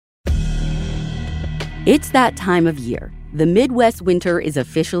It's that time of year. The Midwest winter is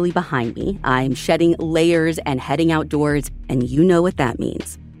officially behind me. I'm shedding layers and heading outdoors, and you know what that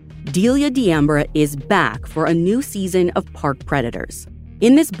means. Delia D'Ambra is back for a new season of Park Predators.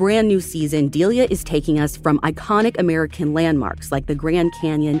 In this brand new season, Delia is taking us from iconic American landmarks like the Grand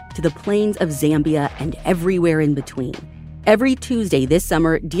Canyon to the plains of Zambia and everywhere in between. Every Tuesday this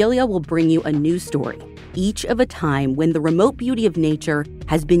summer, Delia will bring you a new story, each of a time when the remote beauty of nature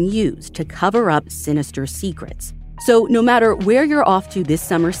has been used to cover up sinister secrets. So no matter where you're off to this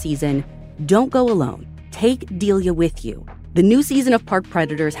summer season, don't go alone. Take Delia with you. The new season of Park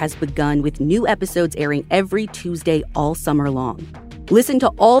Predators has begun with new episodes airing every Tuesday all summer long. Listen to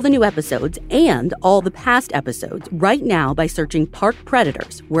all the new episodes and all the past episodes right now by searching Park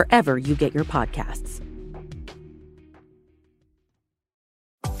Predators wherever you get your podcasts.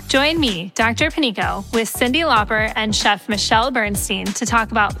 Join me, Dr. Panico, with Cyndi Lauper and Chef Michelle Bernstein to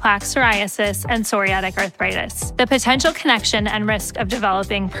talk about plaque psoriasis and psoriatic arthritis, the potential connection and risk of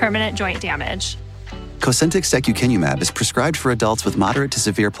developing permanent joint damage. Cosentyx secukinumab is prescribed for adults with moderate to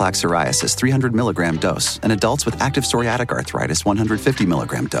severe plaque psoriasis 300 milligram dose and adults with active psoriatic arthritis 150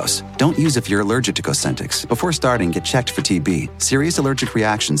 milligram dose. Don't use if you're allergic to Cosentyx. Before starting, get checked for TB, serious allergic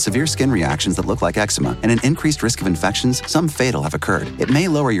reactions, severe skin reactions that look like eczema, and an increased risk of infections, some fatal, have occurred. It may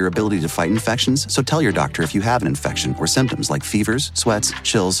lower your ability to fight infections, so tell your doctor if you have an infection or symptoms like fevers, sweats,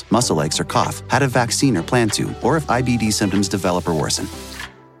 chills, muscle aches, or cough, had a vaccine or plan to, or if IBD symptoms develop or worsen.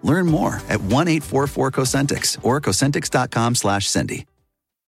 Learn more at 1-844-COSENTYX or Cosentyx.com/Cindy.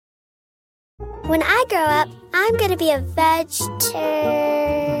 When I grow up, I'm going to be a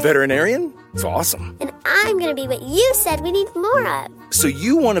veterinarian? It's awesome. And I'm going to be what you said we need more of. So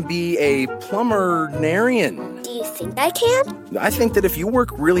you want to be a plumbernarian? Do you think I can? I think that if you work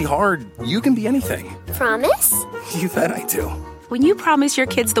really hard, you can be anything. Promise? You bet I do. When you promise your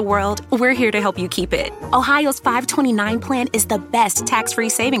kids the world, we're here to help you keep it. Ohio's 529 plan is the best tax-free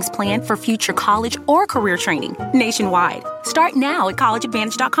savings plan for future college or career training nationwide. Start now at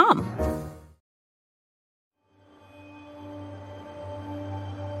collegeadvantage.com.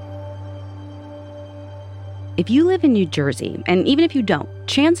 If you live in New Jersey, and even if you don't,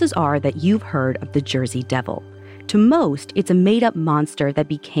 chances are that you've heard of the Jersey Devil. To most, it's a made-up monster that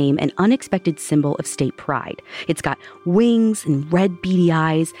became an unexpected symbol of state pride. It's got wings and red beady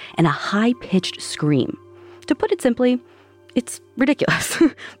eyes and a high-pitched scream. To put it simply, it's ridiculous.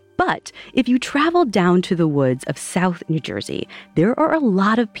 But if you travel down to the woods of South New Jersey, there are a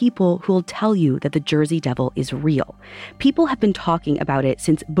lot of people who will tell you that the Jersey Devil is real. People have been talking about it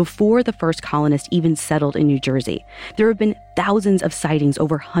since before the first colonists even settled in New Jersey. There have been thousands of sightings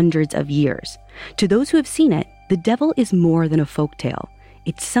over hundreds of years. To those who have seen it, the devil is more than a folktale.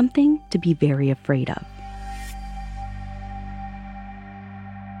 It's something to be very afraid of.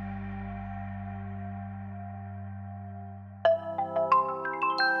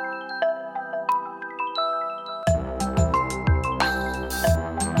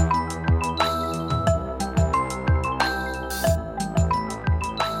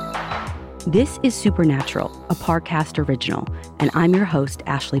 This is Supernatural, a Parcast original, and I'm your host,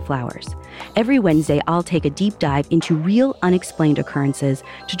 Ashley Flowers. Every Wednesday, I'll take a deep dive into real, unexplained occurrences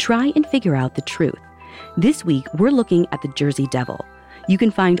to try and figure out the truth. This week, we're looking at the Jersey Devil. You can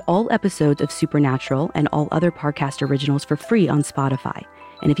find all episodes of Supernatural and all other Parcast originals for free on Spotify.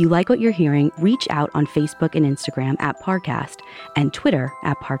 And if you like what you're hearing, reach out on Facebook and Instagram at Parcast and Twitter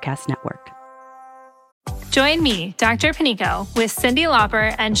at Parcast Network. Join me, Dr. Panico, with Cyndi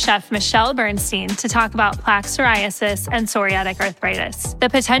Lauper and Chef Michelle Bernstein to talk about plaque psoriasis and psoriatic arthritis, the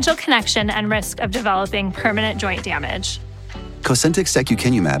potential connection and risk of developing permanent joint damage. Cosentyx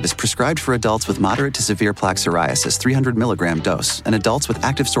secukinumab is prescribed for adults with moderate to severe plaque psoriasis 300 milligram dose and adults with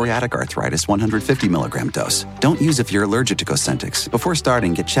active psoriatic arthritis 150 milligram dose. Don't use if you're allergic to Cosentyx. Before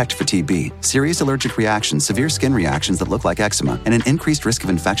starting, get checked for TB, serious allergic reactions, severe skin reactions that look like eczema, and an increased risk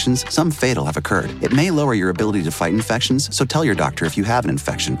of infections, some fatal, have occurred. It may lower your ability to fight infections, so tell your doctor if you have an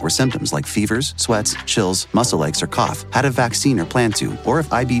infection or symptoms like fevers, sweats, chills, muscle aches, or cough, had a vaccine or plan to, or if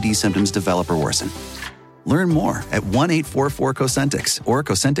IBD symptoms develop or worsen. Learn more at 1-844-COSENTYX or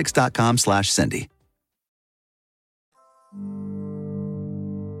Cosentyx.com/Cindy.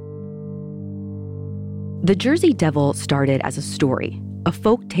 The Jersey Devil started as a story, a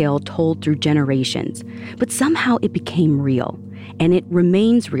folk tale told through generations, but somehow it became real, and it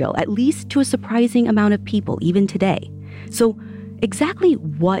remains real, at least to a surprising amount of people even today. So exactly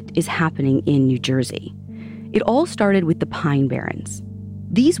what is happening in New Jersey? It all started with the Pine Barrens.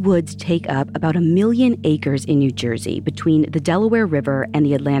 These woods take up about 1 million acres in New Jersey between the Delaware River and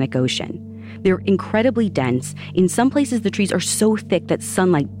the Atlantic Ocean. They're incredibly dense. In some places, the trees are so thick that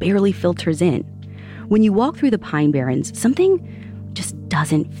sunlight barely filters in. When you walk through the Pine Barrens, something just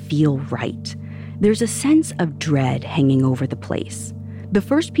doesn't feel right. There's a sense of dread hanging over the place. The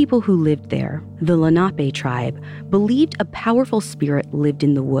first people who lived there, the Lenape tribe, believed a powerful spirit lived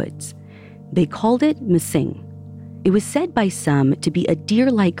in the woods. They called it Mising. It was said by some to be a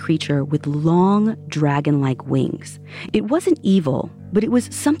deer-like creature with long, dragon-like wings. It wasn't evil, but it was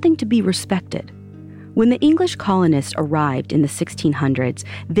something to be respected. When the English colonists arrived in the 1600s,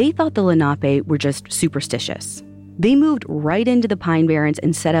 they thought the Lenape were just superstitious. They moved right into the Pine Barrens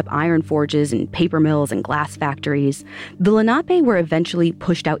and set up iron forges and paper mills and glass factories. The Lenape were eventually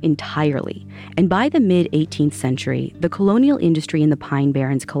pushed out entirely, and by the mid-18th century, the colonial industry in the Pine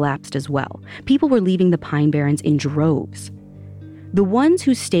Barrens collapsed as well. People were leaving the Pine Barrens in droves. The ones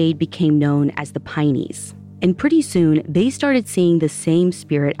who stayed became known as the Pineys, and pretty soon they started seeing the same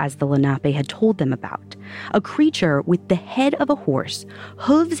spirit as the Lenape had told them about, a creature with the head of a horse,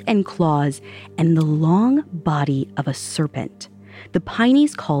 hooves and claws, and the long body of a serpent. The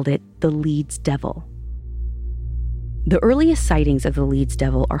Pineys called it the Leeds Devil. The earliest sightings of the Leeds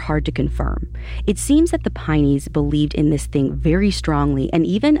Devil are hard to confirm. It seems that the Pineys believed in this thing very strongly and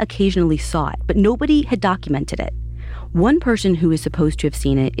even occasionally saw it, but nobody had documented it. One person who is supposed to have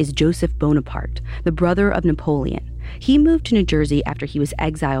seen it is Joseph Bonaparte, the brother of Napoleon. He moved to New Jersey after he was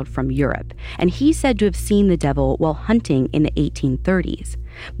exiled from Europe, and he's said to have seen the devil while hunting in the 1830s.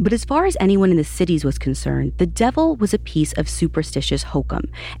 But as far as anyone in the cities was concerned, the devil was a piece of superstitious hokum,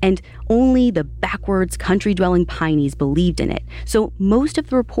 and only the backwards, country-dwelling Pineys believed in it, so most of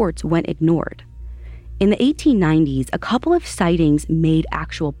the reports went ignored. In the 1890s, a couple of sightings made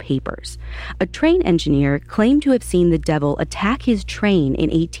actual papers. A train engineer claimed to have seen the devil attack his train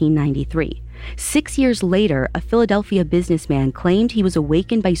in 1893. 6 years later, a Philadelphia businessman claimed he was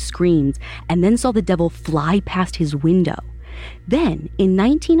awakened by screams and then saw the devil fly past his window. Then, in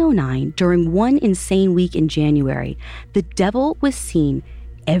 1909, during one insane week in January, the devil was seen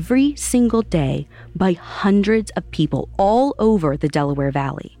every single day by hundreds of people all over the Delaware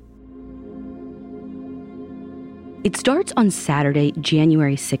Valley. It starts on Saturday,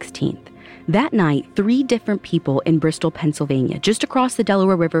 January 16th. That night, 3 different people in Bristol, Pennsylvania, just across the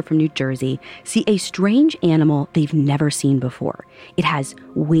Delaware River from New Jersey, see a strange animal they've never seen before. It has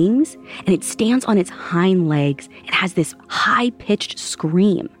wings, and it stands on its hind legs and has this high-pitched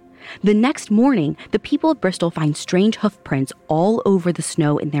scream. The next morning, the people of Bristol find strange hoof prints all over the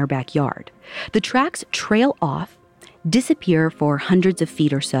snow in their backyard. The tracks trail off, disappear for hundreds of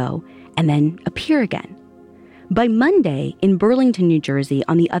feet or so, and then appear again. By Monday, in Burlington, New Jersey,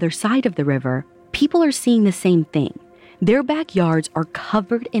 on the other side of the river, people are seeing the same thing. Their backyards are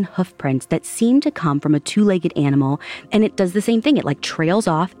covered in hoof prints that seem to come from a 2-legged animal, and it does the same thing. It trails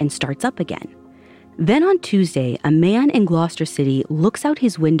off and starts up again. Then on Tuesday, a man in Gloucester City looks out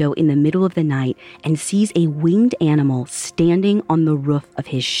his window in the middle of the night and sees a winged animal standing on the roof of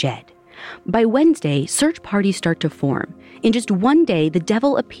his shed. By Wednesday, search parties start to form. In just one day, the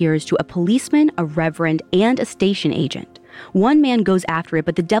devil appears to a policeman, a reverend, and a station agent. One man goes after it,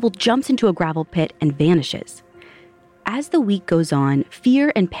 but the devil jumps into a gravel pit and vanishes. As the week goes on,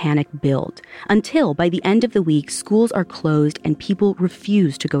 fear and panic build, until by the end of the week, schools are closed and people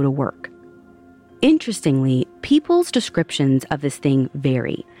refuse to go to work. Interestingly, people's descriptions of this thing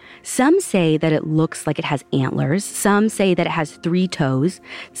vary. Some say that it looks like it has antlers, some say that it has 3 toes,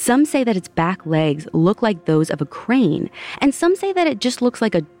 some say that its back legs look like those of a crane, and some say that it just looks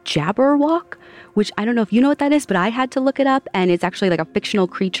like a Jabberwock, which I don't know if you know what that is, but I had to look it up, and it's actually like a fictional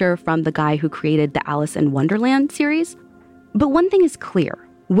creature from the guy who created the Alice in Wonderland series. But one thing is clear.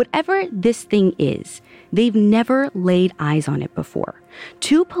 Whatever this thing is, they've never laid eyes on it before.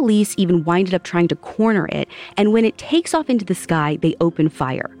 2 police even winded up trying to corner it, and when it takes off into the sky, they open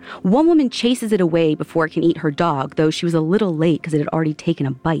fire. One woman chases it away before it can eat her dog, though she was a little late because it had already taken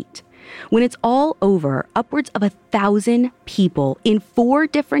a bite. When it's all over, upwards of 1,000 people in 4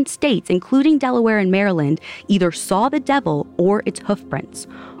 different states, including Delaware and Maryland, either saw the devil or its hoof prints,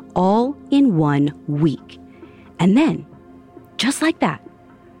 all in 1 week. And then, just like that,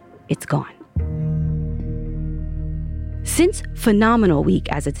 it's gone. Since Phenomenal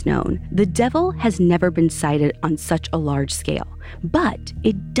Week, as it's known, the devil has never been sighted on such a large scale, but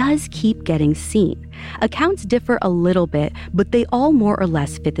it does keep getting seen. Accounts differ a little bit, but they all more or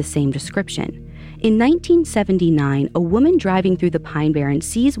less fit the same description. In 1979, a woman driving through the Pine Barrens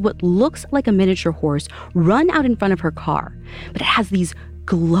sees what looks like a miniature horse run out in front of her car, but it has these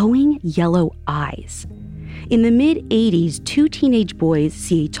glowing yellow eyes. In the mid-'80s, 2 teenage boys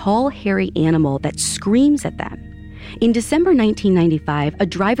see a tall, hairy animal that screams at them. In December 1995, a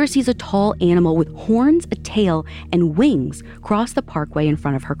driver sees a tall animal with horns, a tail, and wings cross the parkway in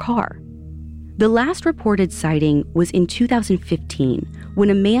front of her car. The last reported sighting was in 2015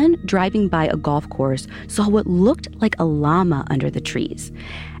 when a man driving by a golf course saw what looked like a llama under the trees.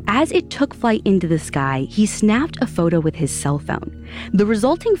 As it took flight into the sky, he snapped a photo with his cell phone. The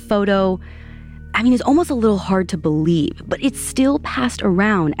resulting photo, it's almost a little hard to believe, but it's still passed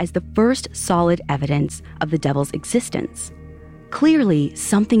around as the first solid evidence of the devil's existence. Clearly,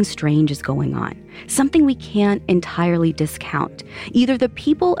 something strange is going on, something we can't entirely discount. Either the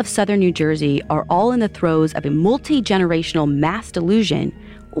people of southern New Jersey are all in the throes of a multi-generational mass delusion,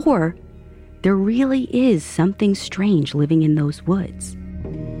 or there really is something strange living in those woods.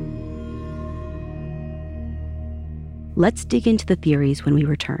 Let's dig into the theories when we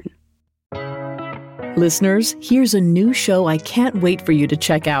return. Listeners, here's a new show I can't wait for you to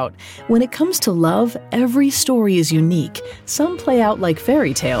check out. When it comes to love, every story is unique. Some play out like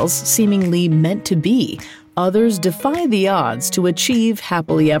fairy tales, seemingly meant to be. Others defy the odds to achieve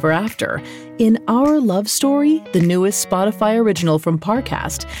happily ever after. In Our Love Story, the newest Spotify original from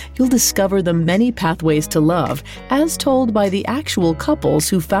Parcast, you'll discover the many pathways to love, as told by the actual couples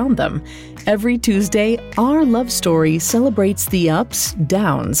who found them. Every Tuesday, Our Love Story celebrates the ups,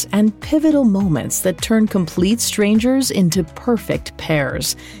 downs, and pivotal moments that turn complete strangers into perfect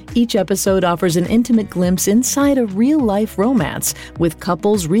pairs. Each episode offers an intimate glimpse inside a real-life romance, with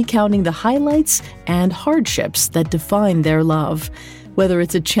couples recounting the highlights and hardships that define their love. Whether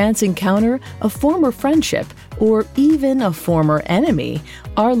it's a chance encounter, a former friendship, or even a former enemy,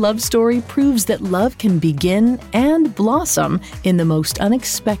 Our Love Story proves that love can begin and blossom in the most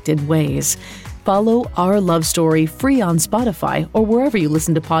unexpected ways. Follow Our Love Story free on Spotify or wherever you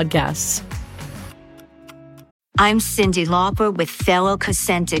listen to podcasts. I'm Cyndi Lauper with fellow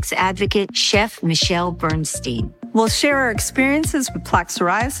Cosentyx advocate, Chef Michelle Bernstein. We'll share our experiences with plaque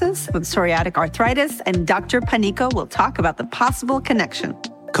psoriasis, with psoriatic arthritis, and Dr. Panico will talk about the possible connection.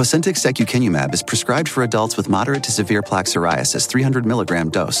 Cosentyx secukinumab is prescribed for adults with moderate to severe plaque psoriasis 300 milligram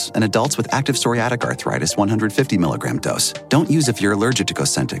dose and adults with active psoriatic arthritis 150 milligram dose. Don't use if you're allergic to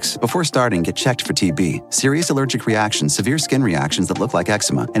Cosentyx. Before starting, get checked for TB, serious allergic reactions, severe skin reactions that look like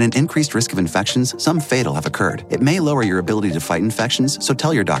eczema, and an increased risk of infections, some fatal, have occurred. It may lower your ability to fight infections, so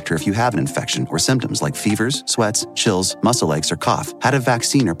tell your doctor if you have an infection or symptoms like fevers, sweats, chills, muscle aches, or cough, had a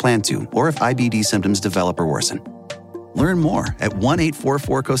vaccine or plan to, or if IBD symptoms develop or worsen. Learn more at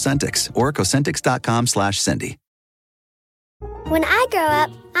 1-844-COSENTYX or Cosentyx.com/Cindy. When I grow up,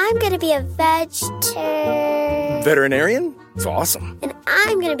 I'm going to be a Veterinarian? It's awesome. And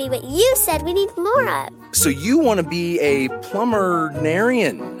I'm going to be what you said we need more of. So you want to be a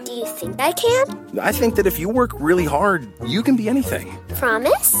plumber-narian? Do you think I can? I think that if you work really hard, you can be anything.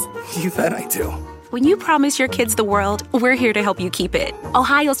 Promise? You bet I do. When you promise your kids the world, we're here to help you keep it.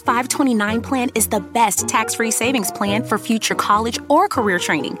 Ohio's 529 plan is the best tax-free savings plan for future college or career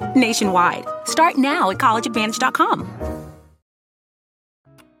training nationwide. Start now at collegeadvantage.com.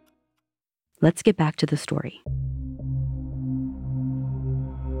 Let's get back to the story.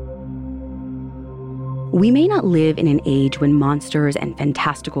 We may not live in an age when monsters and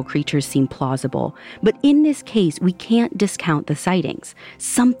fantastical creatures seem plausible, but in this case, we can't discount the sightings.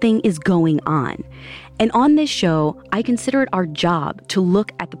 Something is going on. And on this show, I consider it our job to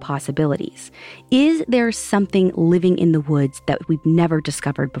look at the possibilities. Is there something living in the woods that we've never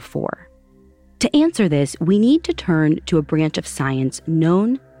discovered before? To answer this, we need to turn to a branch of science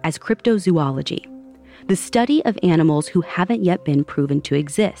known as cryptozoology, the study of animals who haven't yet been proven to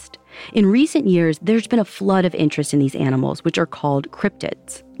exist. In recent years, there's been a flood of interest in these animals, which are called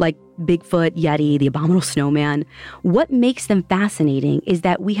cryptids, like Bigfoot, Yeti, the abominable snowman. What makes them fascinating is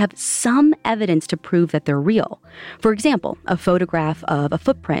that we have some evidence to prove that they're real. For example, a photograph of a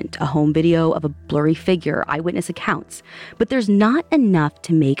footprint, a home video of a blurry figure, eyewitness accounts. But there's not enough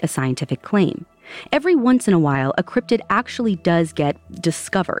to make a scientific claim. Every once in a while, a cryptid actually does get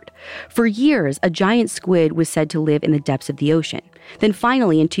discovered. For years, a giant squid was said to live in the depths of the ocean. Then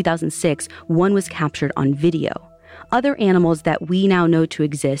finally, in 2006, one was captured on video. Other animals that we now know to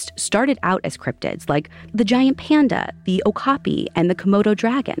exist started out as cryptids, like the giant panda, the okapi, and the Komodo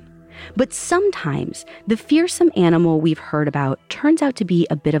dragon. But sometimes, the fearsome animal we've heard about turns out to be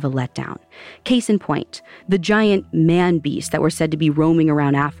a bit of a letdown. Case in point, the giant man beasts that were said to be roaming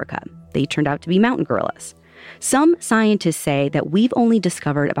around Africa. They turned out to be mountain gorillas. Some scientists say that we've only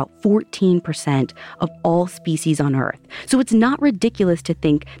discovered about 14% of all species on Earth, so it's not ridiculous to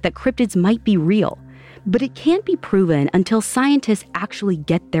think that cryptids might be real. But it can't be proven until scientists actually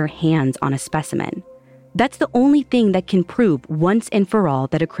get their hands on a specimen. That's the only thing that can prove once and for all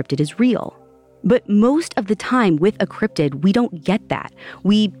that a cryptid is real. But most of the time with a cryptid, we don't get that.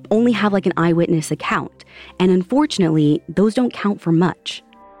 We only have like an eyewitness account. And unfortunately, those don't count for much.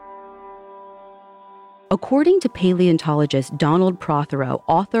 according to paleontologist Donald Prothero,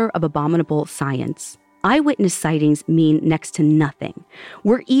 author of Abominable Science, eyewitness sightings mean next to nothing.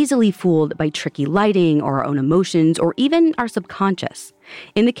 We're easily fooled by tricky lighting or our own emotions or even our subconscious.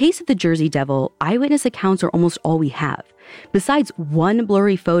 In the case of the Jersey Devil, eyewitness accounts are almost all we have. Besides one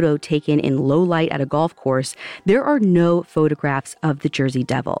blurry photo taken in low light at a golf course, there are no photographs of the Jersey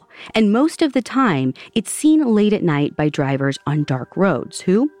Devil. And most of the time, it's seen late at night by drivers on dark roads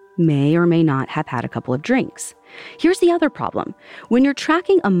who may or may not have had a couple of drinks. Here's the other problem. When you're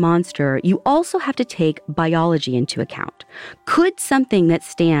tracking a monster, you also have to take biology into account. Could something that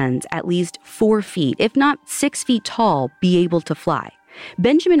stands at least 4 feet, if not 6 feet tall, be able to fly?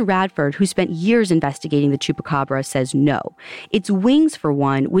 Benjamin Radford, who spent years investigating the chupacabra, says no. Its wings, for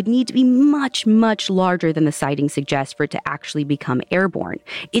one, would need to be much, much larger than the sighting suggests for it to actually become airborne.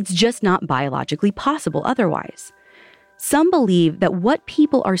 It's just not biologically possible otherwise. Some believe that what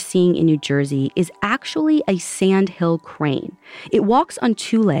people are seeing in New Jersey is actually a sandhill crane. It walks on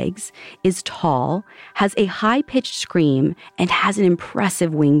 2 legs, is tall, has a high-pitched scream, and has an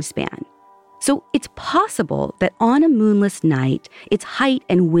impressive wingspan. So it's possible that on a moonless night, its height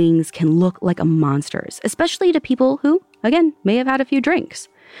and wings can look like a monster's, especially to people who, again, may have had a few drinks.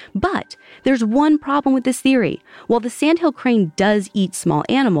 But there's one problem with this theory. While the sandhill crane does eat small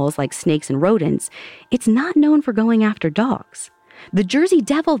animals like snakes and rodents, it's not known for going after dogs. The Jersey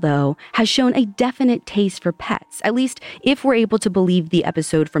Devil, though, has shown a definite taste for pets, at least if we're able to believe the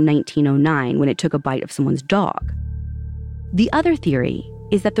episode from 1909 when it took a bite of someone's dog. The other theory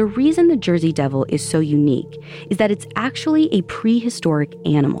is that the reason the Jersey Devil is so unique is that it's actually a prehistoric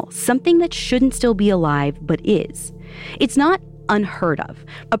animal, something that shouldn't still be alive but is. It's not unheard of.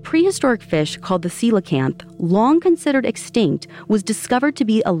 A prehistoric fish called the coelacanth, long considered extinct, was discovered to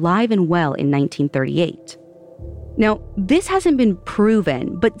be alive and well in 1938. Now, this hasn't been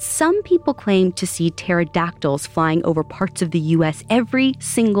proven, but some people claim to see pterodactyls flying over parts of the U.S. every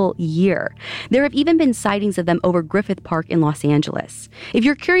single year. There have even been sightings of them over Griffith Park in Los Angeles. If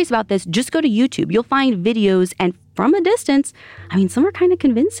you're curious about this, just go to YouTube. You'll find videos, and from a distance, some are kind of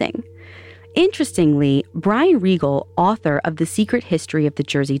convincing. Interestingly, Brian Regal, author of The Secret History of the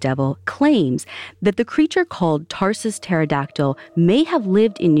Jersey Devil, claims that the creature called Tarsus pterodactyl may have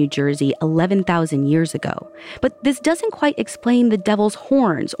lived in New Jersey 11,000 years ago. But this doesn't quite explain the devil's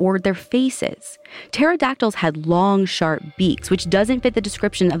horns or their faces. Pterodactyls had long, sharp beaks, which doesn't fit the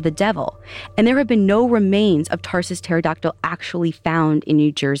description of the devil. And there have been no remains of Tarsus pterodactyl actually found in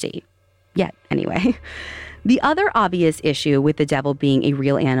New Jersey. Yet, anyway. The other obvious issue with the devil being a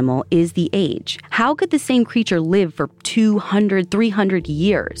real animal is the age. How could the same creature live for 200, 300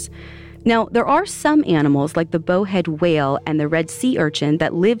 years? Now, there are some animals like the bowhead whale and the red sea urchin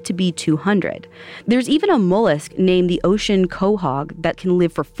that live to be 200. There's even a mollusk named the ocean quahog that can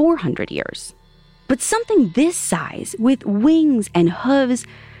live for 400 years. But something this size, with wings and hooves,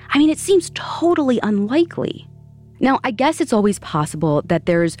 it seems totally unlikely. Now, I guess it's always possible that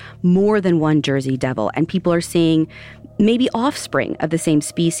there's more than one Jersey Devil and people are seeing maybe offspring of the same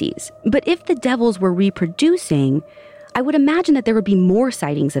species. But if the devils were reproducing, I would imagine that there would be more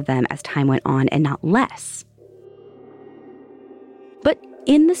sightings of them as time went on and not less. But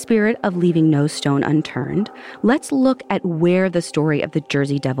in the spirit of leaving no stone unturned, let's look at where the story of the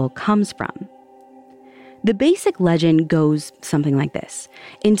Jersey Devil comes from. The basic legend goes something like this.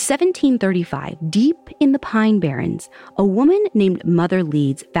 In 1735, deep in the Pine Barrens, a woman named Mother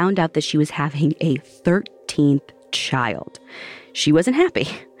Leeds found out that she was having a 13th child. She wasn't happy,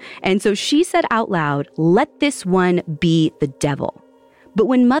 and so she said out loud, "Let this one be the devil." But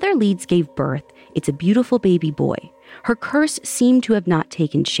when Mother Leeds gave birth, it's a beautiful baby boy. Her curse seemed to have not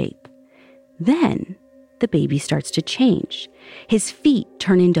taken shape. Then the baby starts to change. His feet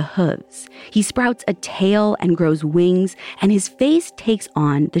turn into hooves. He sprouts a tail and grows wings, and his face takes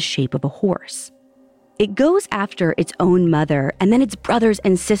on the shape of a horse. It goes after its own mother, and then its brothers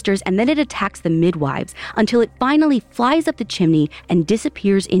and sisters, and then it attacks the midwives until it finally flies up the chimney and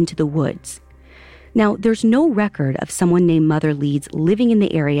disappears into the woods. Now, there's no record of someone named Mother Leeds living in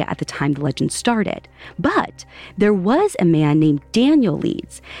the area at the time the legend started, but there was a man named Daniel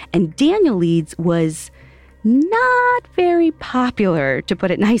Leeds, and Daniel Leeds was not very popular, to put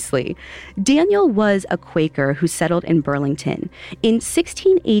it nicely. Daniel was a Quaker who settled in Burlington. In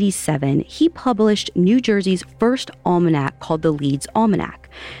 1687, he published New Jersey's first almanac called the Leeds Almanac.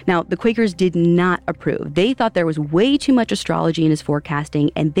 Now, the Quakers did not approve. They thought there was way too much astrology in his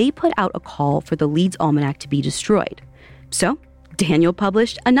forecasting, and they put out a call for the Leeds Almanac to be destroyed. So, Daniel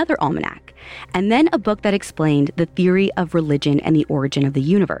published another almanac, and then a book that explained the theory of religion and the origin of the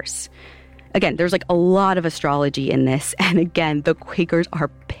universe. Again, there's like a lot of astrology in this, and again, the Quakers are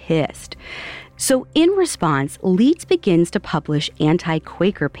pissed. So in response, Leeds begins to publish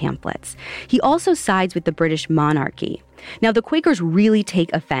anti-Quaker pamphlets. He also sides with the British monarchy. Now, the Quakers really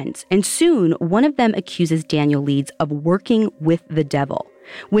take offense, and soon one of them accuses Daniel Leeds of working with the devil.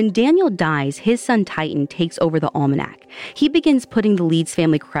 When Daniel dies, his son Titan takes over the almanac. He begins putting the Leeds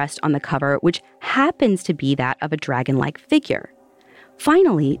family crest on the cover, which happens to be that of a dragon-like figure.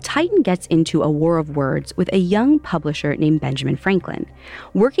 Finally, Titan gets into a war of words with a young publisher named Benjamin Franklin.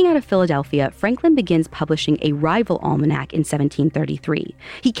 Working out of Philadelphia, Franklin begins publishing a rival almanac in 1733.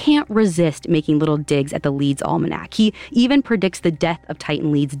 He can't resist making little digs at the Leeds almanac. He even predicts the death of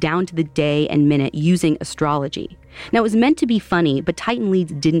Titan Leeds down to the day and minute using astrology. Now, it was meant to be funny, but Titan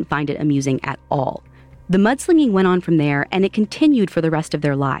Leeds didn't find it amusing at all. The mudslinging went on from there, and it continued for the rest of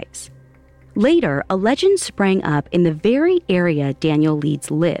their lives. Later, a legend sprang up in the very area Daniel Leeds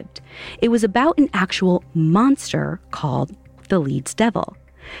lived. It was about an actual monster called the Leeds Devil.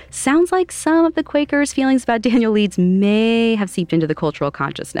 Sounds like some of the Quakers' feelings about Daniel Leeds may have seeped into the cultural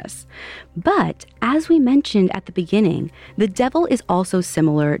consciousness. But, as we mentioned at the beginning, the devil is also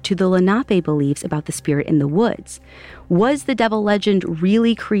similar to the Lenape beliefs about the spirit in the woods. Was the devil legend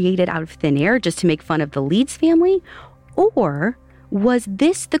really created out of thin air just to make fun of the Leeds family? Or was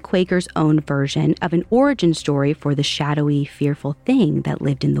this the Quakers' own version of an origin story for the shadowy, fearful thing that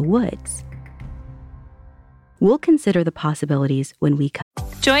lived in the woods? We'll consider the possibilities when we come.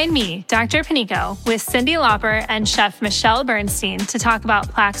 Join me, Dr. Panico, with Cyndi Lauper and Chef Michelle Bernstein to talk about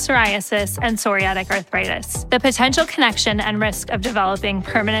plaque psoriasis and psoriatic arthritis, the potential connection and risk of developing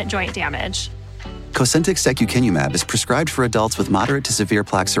permanent joint damage. Cosentyx secukinumab is prescribed for adults with moderate to severe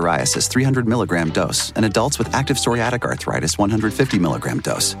plaque psoriasis 300 milligram dose and adults with active psoriatic arthritis 150 milligram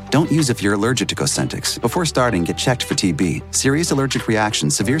dose. Don't use if you're allergic to Cosentyx. Before starting, get checked for TB, serious allergic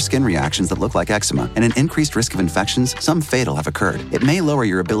reactions, severe skin reactions that look like eczema, and an increased risk of infections, some fatal, have occurred. It may lower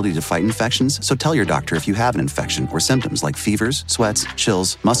your ability to fight infections, so tell your doctor if you have an infection or symptoms like fevers, sweats,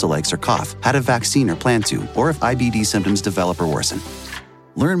 chills, muscle aches, or cough, had a vaccine or plan to, or if IBD symptoms develop or worsen.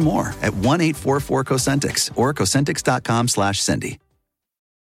 Learn more at 1-844-COSENTYX or Cosentyx.com/Cindy.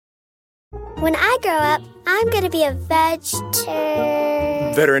 When I grow up, I'm going to be a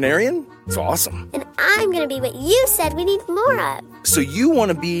Veterinarian? It's awesome. And I'm going to be what you said we need more of. So you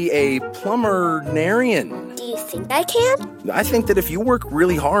want to be a plumber-narian? Do you think I can? I think that if you work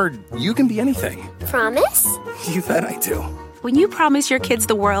really hard, you can be anything. Promise? You bet I do. When you promise your kids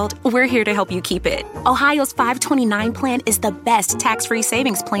the world, we're here to help you keep it. Ohio's 529 plan is the best tax-free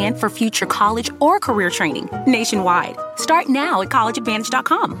savings plan for future college or career training nationwide. Start now at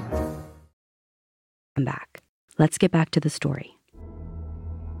collegeadvantage.com. I'm back. Let's get back to the story.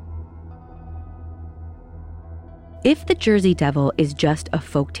 If the Jersey Devil is just a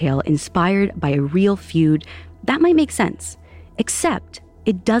folktale inspired by a real feud, that might make sense. Except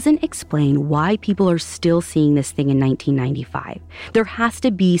it doesn't explain why people are still seeing this thing in 1995. There has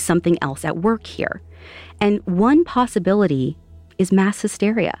to be something else at work here. And one possibility is mass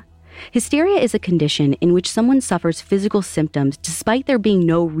hysteria. Hysteria is a condition in which someone suffers physical symptoms despite there being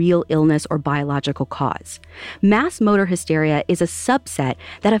no real illness or biological cause. Mass motor hysteria is a subset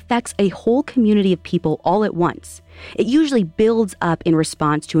that affects a whole community of people all at once. It usually builds up in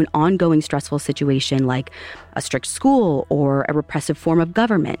response to an ongoing stressful situation like a strict school or a repressive form of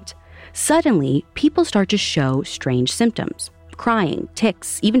government. Suddenly, people start to show strange symptoms: crying,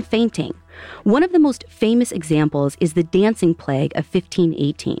 tics, even fainting. One of the most famous examples is the dancing plague of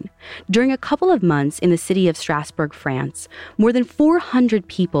 1518. During a couple of months in the city of Strasbourg, France, more than 400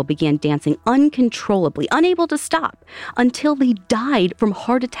 people began dancing uncontrollably, unable to stop, until they died from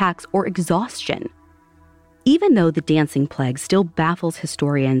heart attacks or exhaustion. Even though the dancing plague still baffles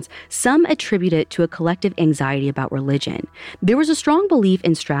historians, some attribute it to a collective anxiety about religion. There was a strong belief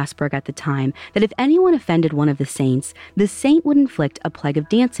in Strasbourg at the time that if anyone offended one of the saint would inflict a plague of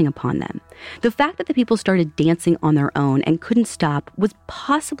dancing upon them. The fact that the people started dancing on their own and couldn't stop was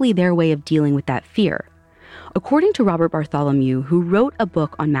possibly their way of dealing with that fear. According to Robert Bartholomew, who wrote a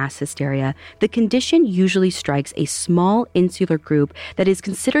book on mass hysteria, the condition usually strikes a small insular group that is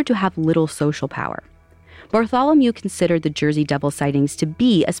considered to have little social power. Bartholomew considered the Jersey Devil sightings to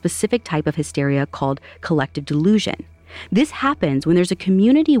be a specific type of hysteria called collective delusion. This happens when there's a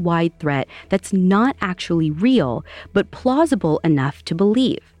community-wide threat that's not actually real, but plausible enough to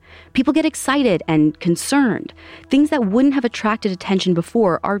believe. People get excited and concerned. Things that wouldn't have attracted attention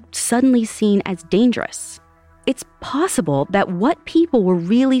before are suddenly seen as dangerous. It's possible that what people were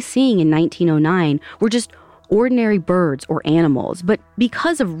really seeing in 1909 were just ordinary birds or animals, but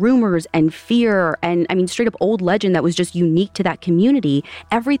because of rumors and fear and, straight up old legend that was just unique to that community,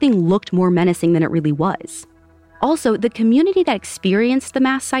 everything looked more menacing than it really was. Also, the community that experienced the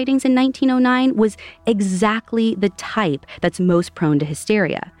mass sightings in 1909 was exactly the type that's most prone to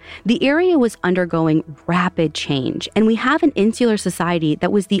hysteria. The area was undergoing rapid change, and we have an insular society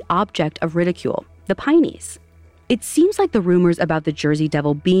that was the object of ridicule, the Pineys. It seems like the rumors about the Jersey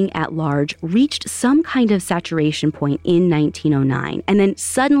Devil being at large reached some kind of saturation point in 1909 and then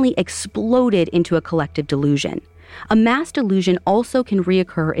suddenly exploded into a collective delusion. A mass delusion also can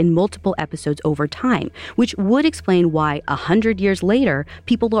reoccur in multiple episodes over time, which would explain why 100 years later,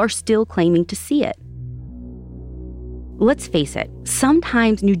 people are still claiming to see it. Let's face it,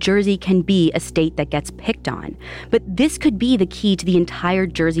 sometimes New Jersey can be a state that gets picked on, but this could be the key to the entire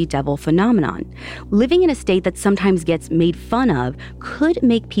Jersey Devil phenomenon. Living in a state that sometimes gets made fun of could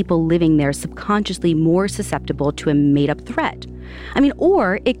make people living there subconsciously more susceptible to a made-up threat.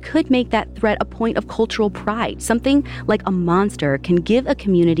 Or it could make that threat a point of cultural pride. Something like a monster can give a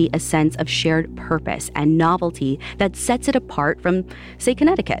community a sense of shared purpose and novelty that sets it apart from, say,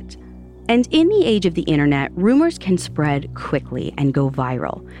 Connecticut. And in the age of the internet, rumors can spread quickly and go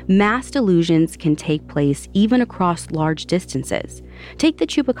viral. Mass delusions can take place even across large distances. Take the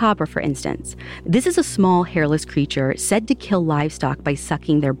chupacabra, for instance. This is a small, hairless creature said to kill livestock by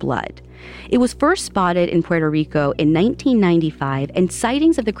sucking their blood. It was first spotted in Puerto Rico in 1995, and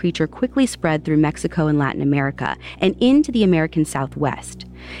sightings of the creature quickly spread through Mexico and Latin America and into the American Southwest.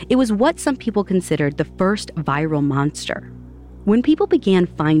 It was what some people considered the first viral monster. When people began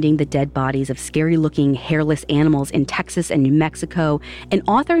finding the dead bodies of scary-looking, hairless animals in Texas and New Mexico, an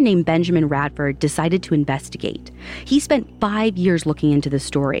author named Benjamin Radford decided to investigate. He spent 5 years looking into the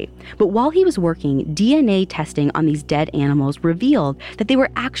story, but while he was working, DNA testing on these dead animals revealed that they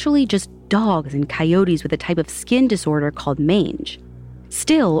were actually just dogs and coyotes with a type of skin disorder called mange.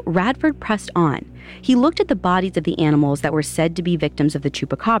 Still, Radford pressed on. He looked at the bodies of the animals that were said to be victims of the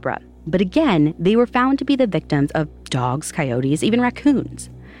chupacabra, but again, they were found to be the victims of dogs, coyotes, even raccoons.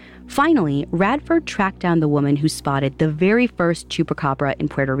 Finally, Radford tracked down the woman who spotted the very first chupacabra in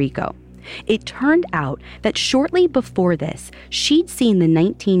Puerto Rico. It turned out that shortly before this, she'd seen the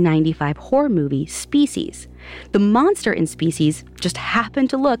 1995 horror movie Species. The monster in Species just happened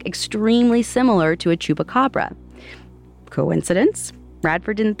to look extremely similar to a chupacabra. Coincidence?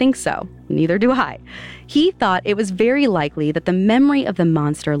 Radford didn't think so. Neither do I. He thought it was very likely that the memory of the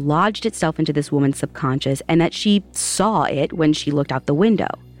monster lodged itself into this woman's subconscious and that she saw it when she looked out the window.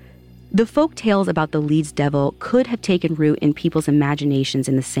 The folk tales about the Leeds Devil could have taken root in people's imaginations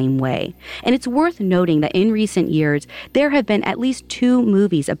in the same way. And it's worth noting that in recent years, there have been at least 2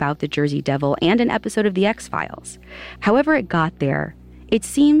 movies about the Jersey Devil and an episode of The X-Files. However it got there, it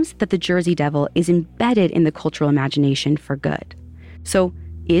seems that the Jersey Devil is embedded in the cultural imagination for good. So,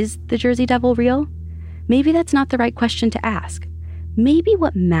 is the Jersey Devil real? Maybe that's not the right question to ask. Maybe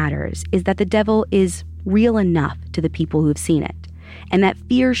what matters is that the devil is real enough to the people who have seen it, and that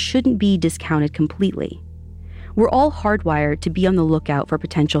fear shouldn't be discounted completely. We're all hardwired to be on the lookout for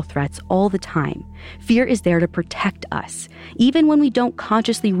potential threats all the time. Fear is there to protect us, even when we don't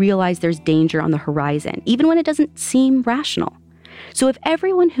consciously realize there's danger on the horizon, even when it doesn't seem rational. So if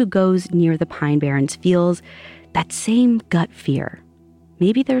everyone who goes near the Pine Barrens feels that same gut fear,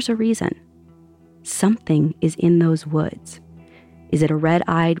 maybe there's a reason. Something is in those woods. Is it a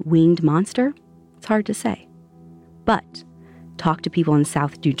red-eyed, winged monster? It's hard to say. But talk to people in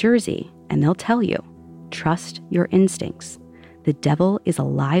South New Jersey, and they'll tell you, trust your instincts. The devil is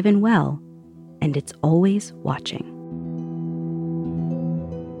alive and well, and it's always watching.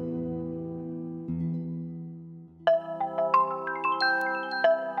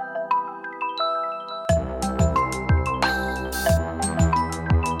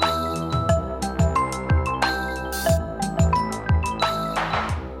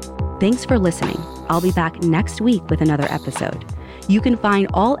 Thanks for listening. I'll be back next week with another episode. You can find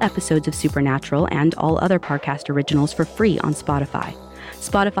all episodes of Supernatural and all other Parcast originals for free on Spotify.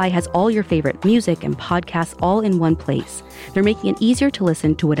 Spotify has all your favorite music and podcasts all in one place. They're making it easier to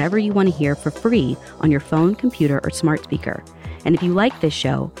listen to whatever you want to hear for free on your phone, computer, or smart speaker. And if you like this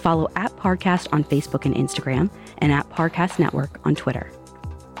show, follow @Parcast on Facebook and Instagram and @Parcast Network on Twitter.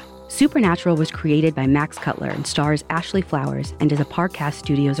 Supernatural was created by Max Cutler and stars Ashley Flowers and is a Parcast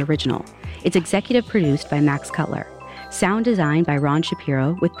Studios original. It's executive produced by Max Cutler. Sound design by Ron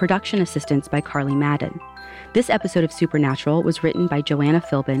Shapiro with production assistance by Carly Madden. This episode of Supernatural was written by Joanna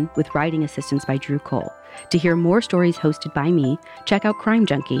Philbin with writing assistance by Drew Cole. To hear more stories hosted by me, check out Crime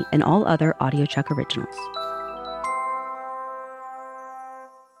Junkie and all other AudioChuck originals.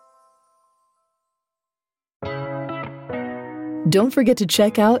 Don't forget to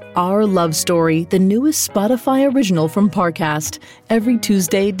check out Our Love Story, the newest Spotify original from Parcast. Every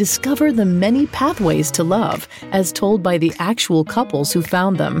Tuesday, discover the many pathways to love, as told by the actual couples who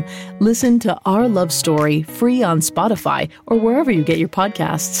found them. Listen to Our Love Story free on Spotify or wherever you get your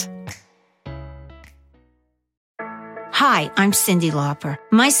podcasts. Hi, I'm Cyndi Lauper.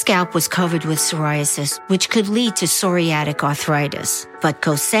 My scalp was covered with psoriasis, which could lead to psoriatic arthritis. But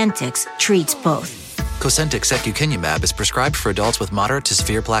Cosentyx treats both. Cosentyx secukinumab is prescribed for adults with moderate to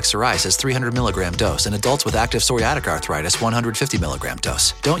severe plaque psoriasis 300 milligram dose and adults with active psoriatic arthritis 150 milligram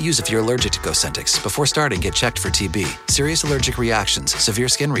dose. Don't use if you're allergic to Cosentyx. Before starting, get checked for TB. Serious allergic reactions, severe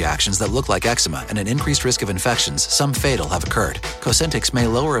skin reactions that look like eczema, and an increased risk of infections, some fatal, have occurred. Cosentyx may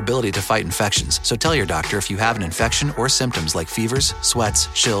lower ability to fight infections, so tell your doctor if you have an infection or symptoms like fevers, sweats,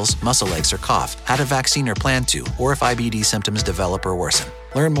 chills, muscle aches, or cough, had a vaccine or plan to, or if IBD symptoms develop or worsen.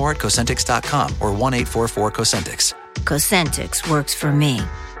 Learn more at Cosentyx.com or 1-844-COSENTYX. Cosentyx works for me.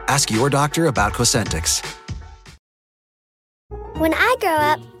 Ask your doctor about Cosentyx. When I grow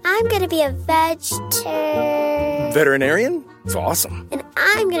up, I'm going to be a Veterinarian? It's awesome. And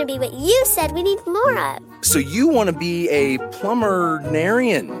I'm going to be what you said we need more of. So you want to be a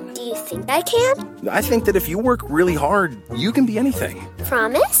plumber-narian? Do you think I can? I think that if you work really hard, you can be anything.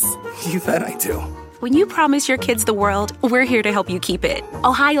 Promise? You bet I do. When you promise your kids the world, we're here to help you keep it.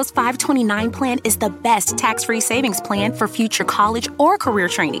 Ohio's 529 plan is the best tax-free savings plan for future college or career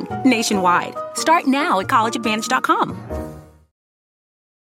training nationwide. Start now at collegeadvantage.com.